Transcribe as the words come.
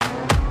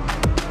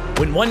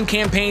When one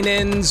campaign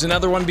ends,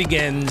 another one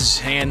begins,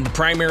 and the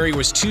primary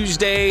was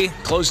Tuesday,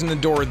 closing the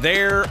door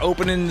there,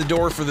 opening the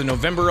door for the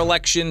November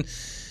election,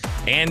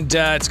 and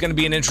it's going to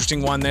be an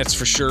interesting one, that's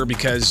for sure,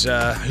 because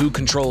who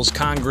controls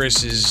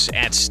Congress is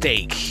at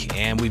stake,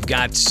 and we've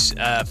got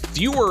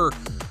fewer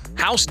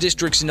House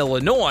districts in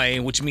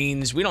Illinois, which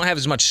means we don't have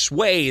as much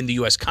sway in the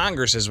U.S.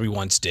 Congress as we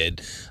once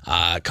did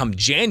come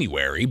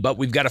January, but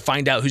we've got to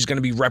find out who's going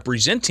to be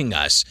representing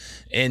us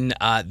in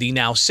the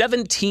now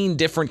 17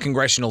 different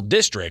congressional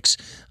districts,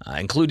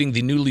 including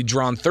the newly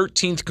drawn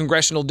 13th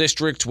congressional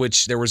district,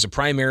 which there was a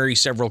primary,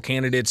 several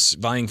candidates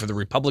vying for the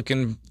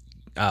Republican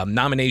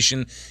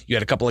nomination. You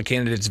had a couple of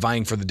candidates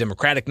vying for the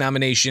Democratic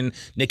nomination.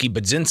 Nikki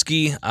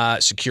Budzinski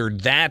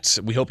secured that.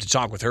 We hope to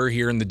talk with her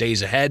here in the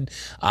days ahead.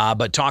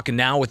 But talking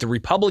now with the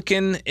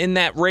Republican in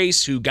that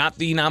race who got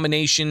the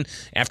nomination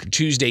after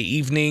Tuesday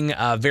evening,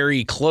 a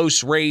very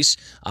close race.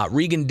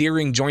 Regan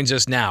Deering joins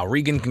us now.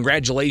 Regan,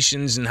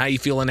 congratulations, and how you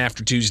feeling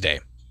after Tuesday?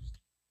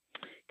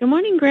 Good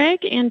morning, Greg,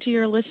 and to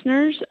your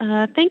listeners.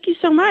 Thank you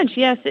so much.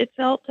 Yes, it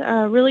felt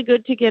really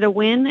good to get a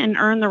win and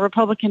earn the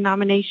Republican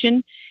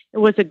nomination. It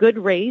was a good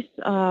race.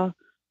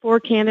 Four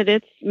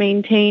candidates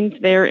maintained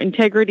their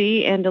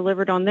integrity and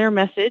delivered on their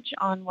message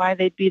on why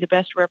they'd be the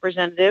best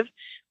representative.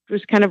 It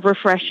was kind of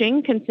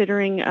refreshing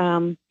considering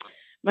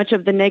much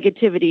of the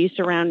negativity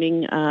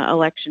surrounding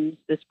elections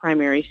this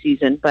primary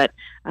season. But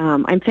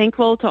I'm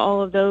thankful to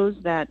all of those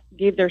that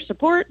gave their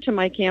support to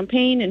my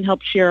campaign and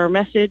helped share our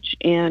message.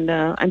 And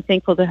I'm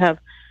thankful to have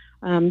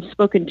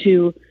spoken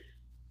to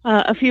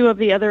a few of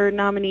the other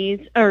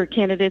nominees or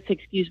candidates,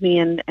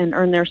 and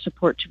earn their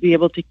support to be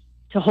able to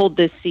hold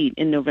this seat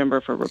in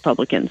November for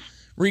Republicans.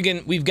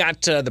 Regan, we've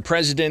got the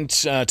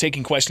president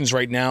taking questions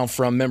right now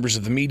from members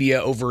of the media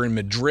over in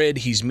Madrid.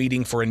 He's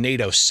meeting for a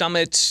NATO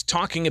summit,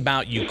 talking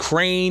about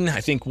Ukraine.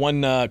 I think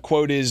one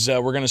quote is,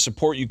 we're going to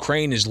support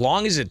Ukraine as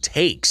long as it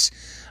takes.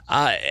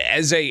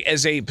 As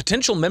a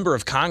potential member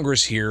of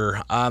Congress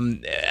here,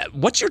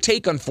 what's your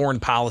take on foreign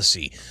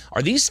policy?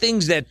 Are these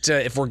things that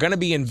if we're going to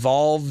be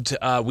involved,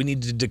 we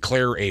need to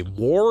declare a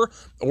war,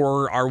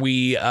 or are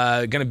we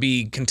going to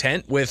be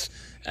content with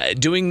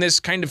doing this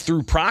kind of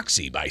through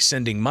proxy by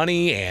sending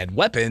money and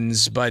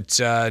weapons, but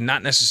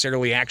not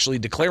necessarily actually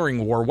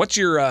declaring war? What's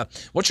your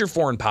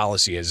foreign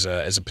policy as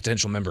a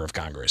potential member of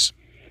Congress?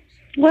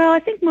 Well,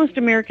 I think most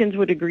Americans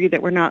would agree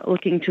that we're not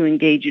looking to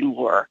engage in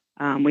war.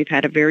 We've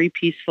had a very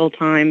peaceful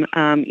time,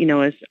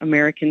 as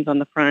Americans on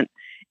the front,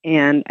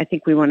 and I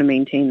think we want to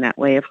maintain that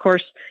way. Of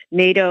course,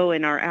 NATO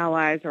and our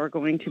allies are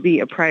going to be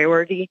a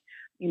priority,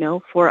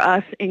 for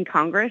us in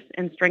Congress,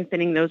 and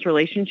strengthening those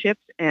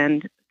relationships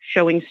and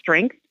showing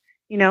strength,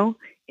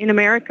 in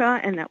America,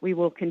 and that we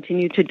will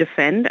continue to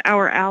defend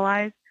our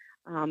allies.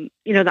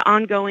 The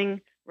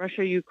ongoing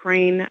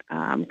Russia-Ukraine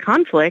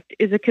conflict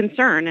is a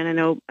concern, and I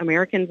know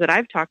Americans that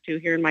I've talked to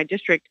here in my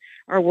district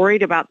are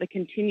worried about the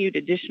continued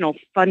additional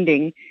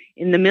funding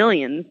in the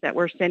millions that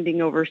we're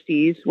sending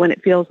overseas when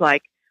it feels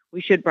like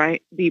we should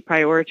be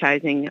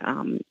prioritizing,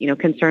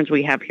 concerns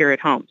we have here at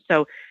home.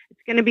 So it's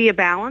going to be a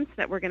balance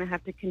that we're going to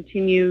have to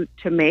continue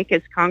to make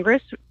as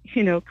Congress.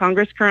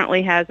 Congress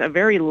currently has a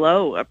very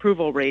low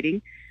approval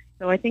rating.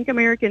 So I think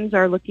Americans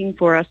are looking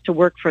for us to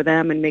work for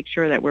them and make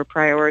sure that we're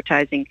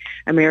prioritizing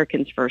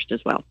Americans first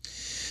as well.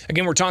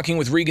 Again, we're talking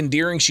with Regan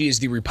Deering. She is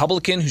the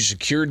Republican who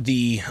secured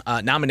the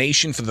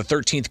nomination for the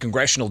 13th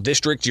Congressional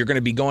District. You're going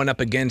to be going up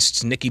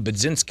against Nikki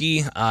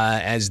Budzinski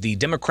as the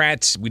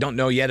Democrat. We don't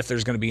know yet if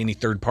there's going to be any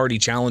third-party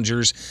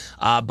challengers.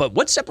 But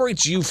what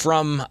separates you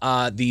from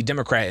the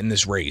Democrat in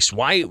this race?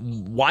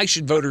 Why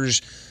should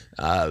voters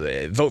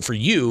vote for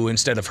you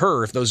instead of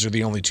her if those are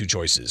the only two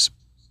choices?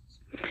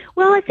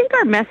 Well, I think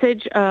our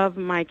message of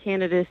my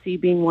candidacy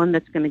being one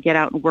that's going to get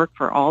out and work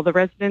for all the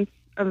residents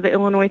of the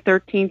Illinois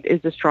 13th is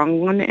a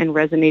strong one and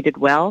resonated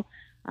well.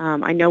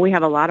 I know we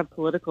have a lot of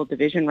political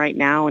division right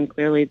now, and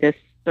clearly this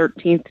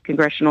 13th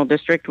congressional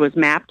district was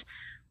mapped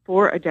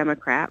for a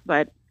Democrat.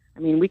 But,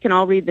 we can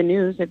all read the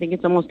news. I think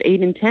it's almost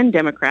 8 in 10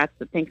 Democrats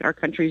that think our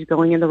country is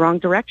going in the wrong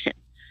direction.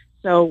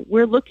 So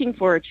we're looking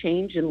for a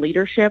change in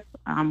leadership.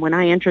 When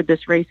I entered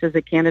this race as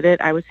a candidate,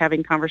 I was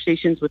having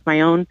conversations with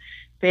my own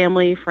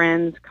family,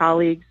 friends,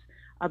 colleagues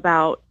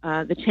about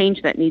the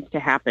change that needs to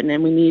happen.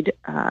 And we need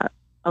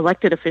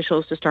elected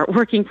officials to start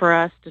working for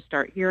us, to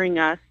start hearing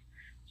us,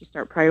 to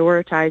start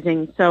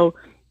prioritizing. So,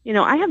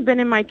 I have been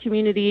in my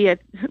community.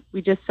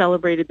 We just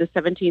celebrated the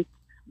 17th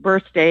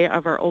birthday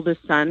of our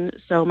oldest son.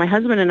 So my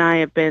husband and I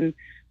have been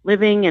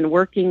living and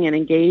working and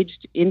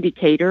engaged in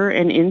Decatur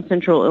and in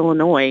central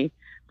Illinois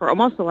for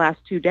almost the last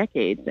 2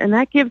 decades. And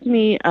that gives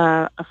me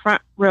a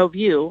front row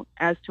view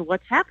as to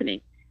what's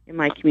happening in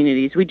my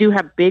communities. We do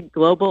have big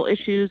global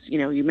issues.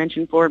 You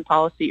mentioned foreign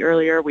policy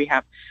earlier. We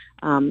have,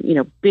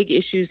 big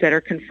issues that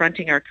are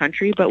confronting our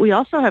country, but we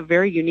also have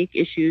very unique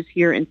issues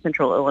here in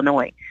central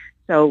Illinois.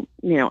 So,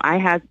 I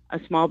have a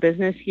small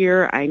business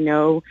here. I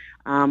know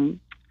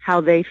how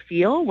they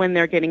feel when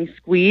they're getting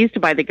squeezed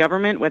by the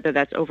government, whether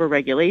that's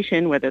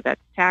overregulation, whether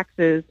that's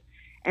taxes.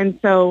 And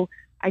so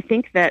I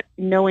think that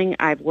knowing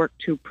I've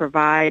worked to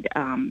provide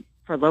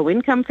for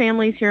low-income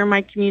families here in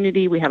my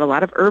community. We have a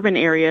lot of urban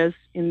areas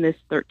in this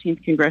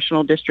 13th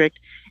congressional district,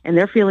 and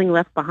they're feeling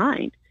left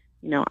behind.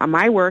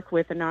 My work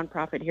with a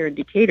nonprofit here in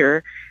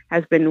Decatur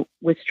has been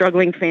with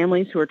struggling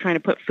families who are trying to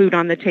put food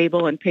on the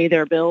table and pay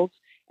their bills,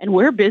 and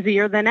we're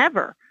busier than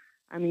ever.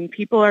 I mean,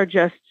 people are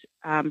just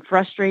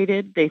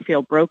frustrated. They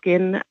feel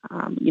broken.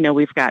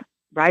 We've got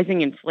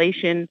rising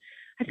inflation.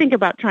 I think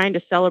about trying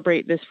to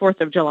celebrate this 4th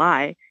of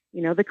July.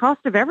 The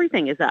cost of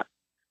everything is up.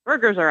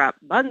 Burgers are up,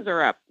 buns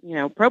are up.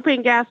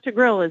 Propane gas to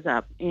grill is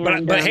up.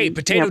 And, but hey,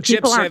 potato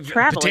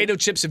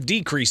chips have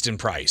decreased in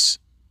price.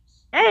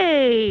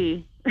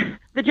 Hey,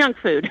 the junk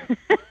food.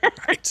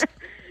 Right.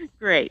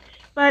 Great.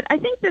 But I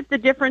think that the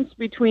difference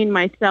between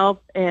myself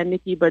and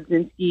Nikki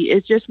Budzinski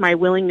is just my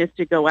willingness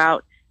to go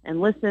out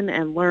and listen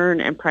and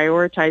learn and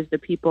prioritize the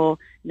people,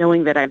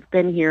 knowing that I've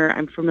been here.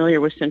 I'm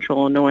familiar with Central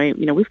Illinois.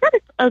 We've got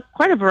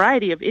quite a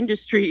variety of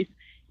industries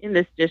in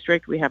this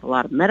district. We have a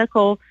lot of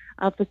medical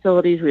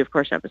facilities. We, of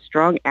course, have a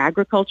strong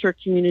agriculture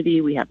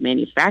community. We have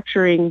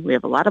manufacturing. We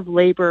have a lot of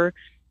labor.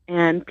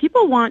 And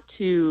people want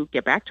to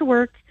get back to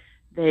work.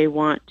 They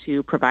want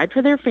to provide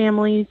for their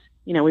families.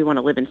 We want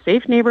to live in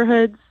safe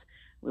neighborhoods.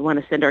 We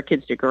want to send our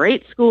kids to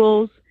great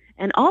schools.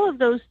 And all of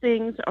those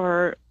things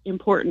are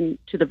important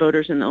to the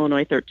voters in the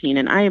Illinois 13.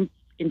 And I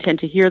intend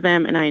to hear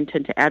them, and I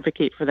intend to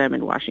advocate for them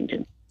in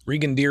Washington.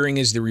 Regan Deering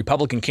is the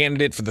Republican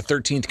candidate for the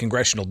 13th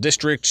Congressional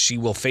District. She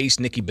will face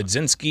Nikki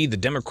Budzinski, the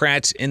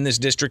Democrats in this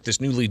district,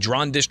 this newly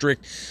drawn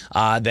district,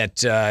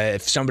 that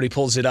if somebody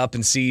pulls it up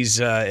and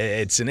sees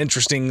it's an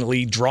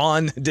interestingly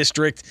drawn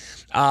district.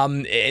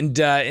 And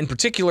in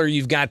particular,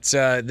 you've got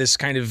this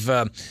kind of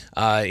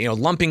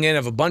lumping in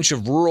of a bunch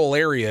of rural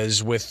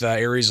areas with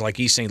areas like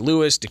East St.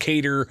 Louis,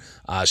 Decatur,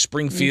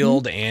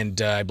 Springfield, and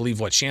I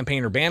believe,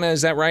 Champaign-Urbana,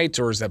 is that right?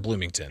 Or is that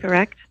Bloomington?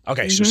 Correct.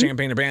 Okay, so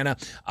Champaign-Urbana.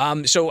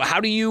 So how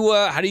do you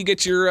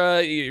get your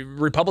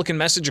Republican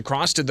message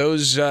across to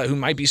those who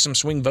might be some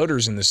swing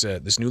voters in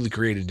this newly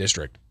created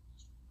district?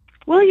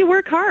 Well, you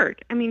work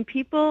hard. I mean,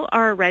 people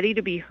are ready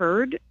to be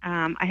heard.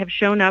 I have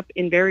shown up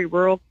in very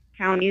rural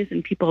counties,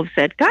 and people have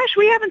said, "Gosh,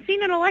 we haven't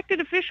seen an elected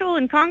official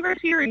in Congress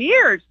here in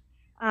years.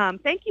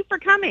 Thank you for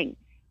coming."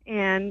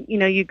 And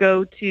you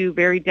go to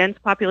very dense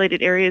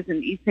populated areas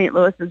in East St.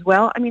 Louis as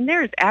well. I mean,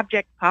 there is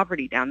abject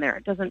poverty down there.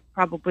 It doesn't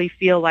probably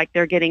feel like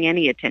they're getting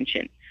any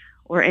attention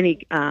or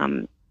any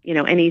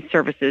any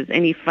services,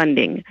 any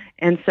funding.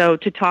 And so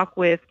to talk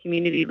with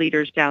community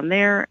leaders down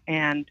there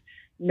and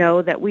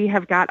know that we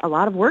have got a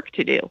lot of work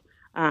to do,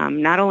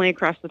 not only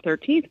across the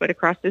 13th, but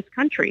across this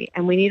country.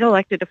 And we need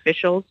elected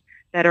officials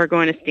that are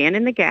going to stand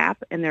in the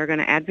gap, and they're going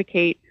to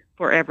advocate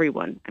for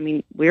everyone. I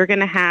mean, we're going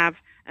to have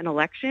an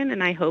election,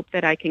 and I hope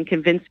that I can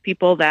convince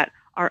people that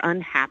are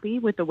unhappy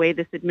with the way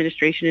this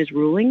administration is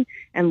ruling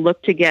and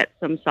look to get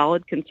some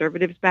solid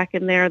conservatives back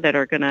in there that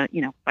are going to,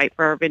 fight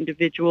for our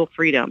individual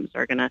freedoms,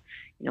 are going to,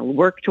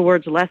 work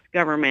towards less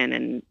government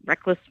and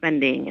reckless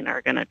spending, and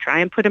are going to try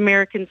and put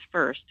Americans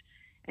first,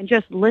 and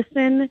just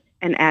listen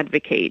and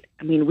advocate.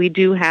 I mean, we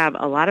do have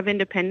a lot of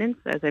independents.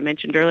 As I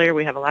mentioned earlier,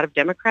 we have a lot of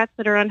Democrats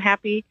that are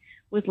unhappy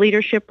with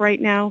leadership right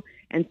now.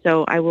 And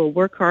so I will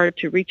work hard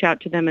to reach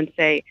out to them and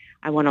say,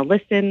 I want to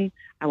listen,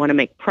 I want to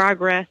make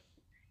progress,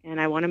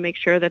 and I want to make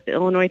sure that the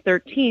Illinois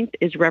 13th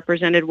is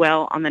represented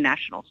well on the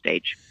national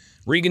stage.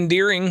 Regan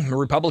Deering, a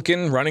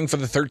Republican running for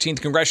the 13th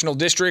Congressional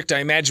District. I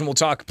imagine we'll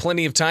talk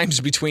plenty of times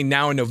between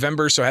now and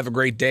November, so have a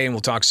great day, and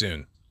we'll talk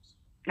soon.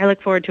 I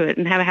look forward to it,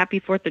 and have a happy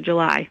 4th of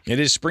July. It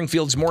is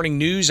Springfield's Morning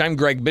News. I'm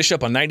Greg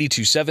Bishop on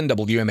 92.7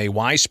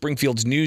 WMAY, Springfield's News.